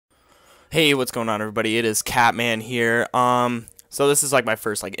Hey, what's going on, everybody? It is Catman here. So this is like my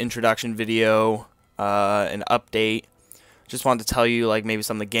first introduction video, an update. Just wanted to tell you maybe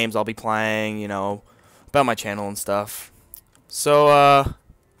some of the games I'll be playing, about my channel and stuff. So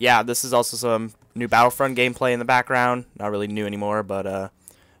yeah, this is also some new Battlefront gameplay in the background. Not really new anymore, but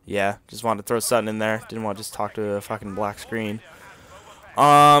yeah, just wanted to throw something in there. Didn't want to just talk to a fucking black screen.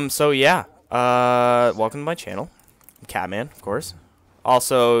 So yeah, welcome to my channel. I'm Catman, of course.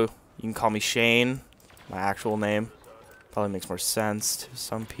 Also, you can call me Shane, my actual name. Probably makes more sense to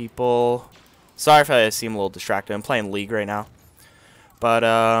some people. Sorry if I seem a little distracted. I'm playing League right now. But,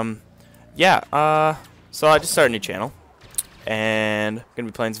 yeah, so I just started a new channel. And I'm going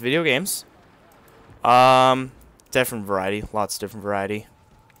to be playing some video games. Different variety. Lots of different variety.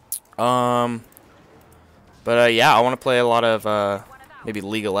 But, yeah, I want to play a lot of, maybe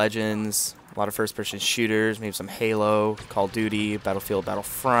League of Legends. A lot of first-person shooters, maybe some Halo, Call of Duty, Battlefield,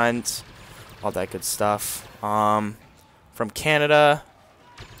 Battlefront, all that good stuff. From Canada,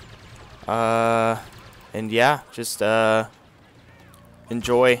 and yeah, just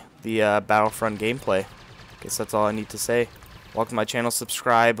enjoy the Battlefront gameplay. Guess that's all I need to say. Welcome to my channel.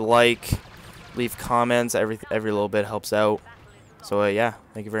 Subscribe, like, leave comments. Every little bit helps out. So yeah,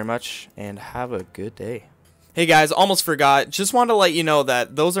 thank you very much, and have a good day. Hey guys, almost forgot. Just wanted to let you know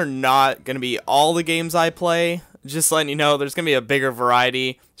that those are not going to be all the games I play. Just letting you know, there's going to be a bigger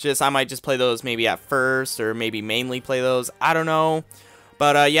variety. Just I might just play those maybe at first, or maybe mainly play those. I don't know.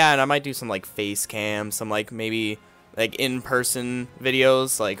 But yeah, and I might do some face cam, some maybe in-person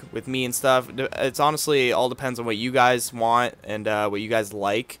videos with me and stuff. It's honestly all depends on what you guys want and what you guys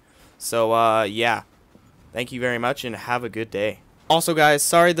like. So yeah, thank you very much and have a good day. Also guys,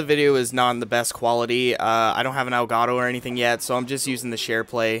 sorry the video is not in the best quality. I don't have an Elgato or anything yet, so I'm just using the share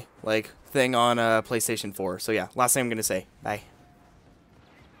play thing on PlayStation 4. So yeah, last thing I'm gonna say. Bye.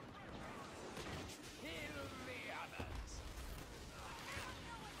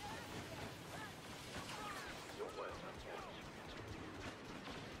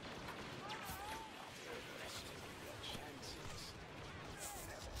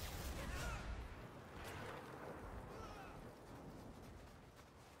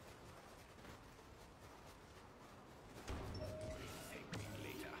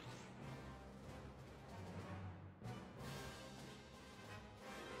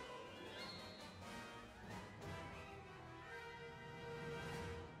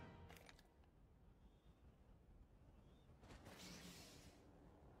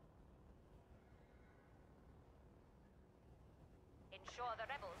 Ensure the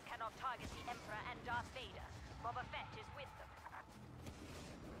rebels cannot target the Emperor and Darth Vader. Boba Fett is with them.